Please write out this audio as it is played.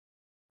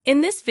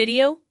In this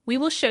video, we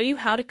will show you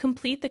how to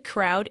complete the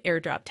CROWD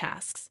Airdrop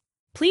tasks.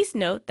 Please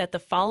note that the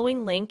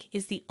following link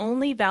is the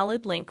only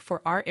valid link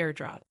for our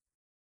airdrop.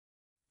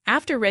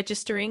 After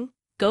registering,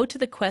 go to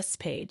the Quests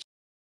page.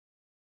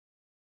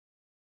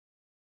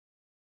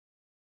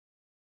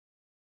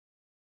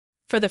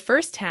 For the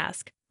first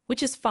task,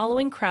 which is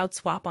following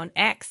CrowdSwap on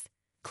X,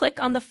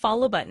 click on the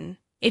Follow button.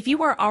 If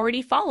you are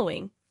already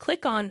following,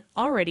 click on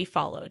Already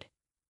Followed.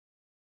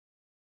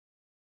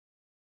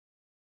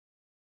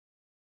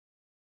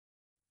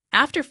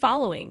 After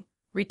following,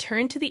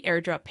 return to the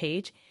airdrop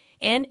page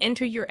and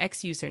enter your X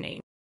username.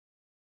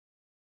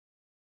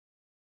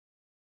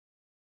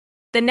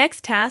 The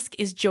next task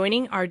is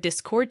joining our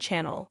Discord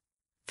channel,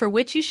 for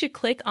which you should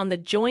click on the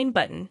Join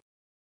button.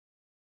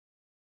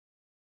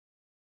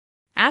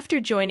 After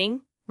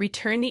joining,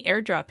 return the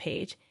airdrop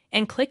page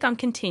and click on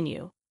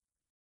Continue.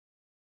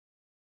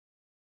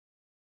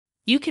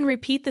 You can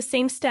repeat the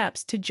same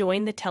steps to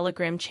join the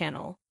Telegram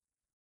channel.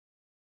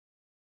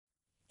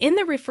 In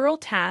the referral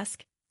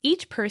task,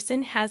 each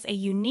person has a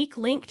unique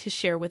link to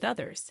share with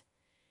others.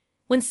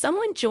 When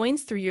someone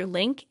joins through your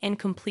link and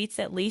completes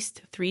at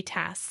least 3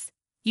 tasks,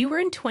 you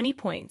earn 20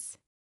 points.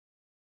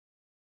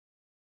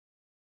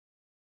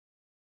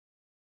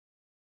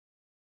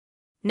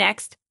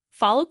 Next,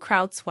 follow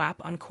CrowdSwap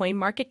on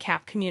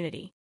CoinMarketCap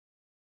community.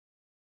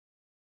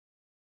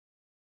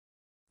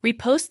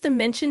 Repost the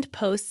mentioned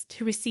posts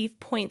to receive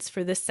points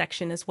for this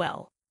section as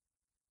well.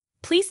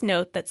 Please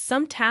note that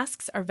some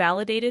tasks are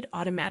validated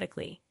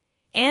automatically,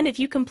 and if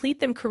you complete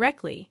them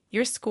correctly,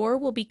 your score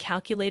will be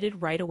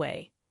calculated right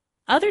away.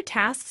 Other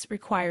tasks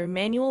require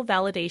manual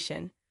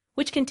validation,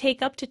 which can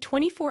take up to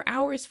 24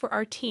 hours for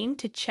our team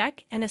to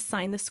check and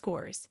assign the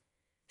scores.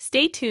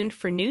 Stay tuned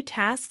for new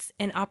tasks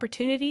and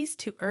opportunities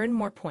to earn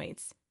more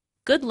points.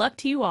 Good luck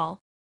to you all!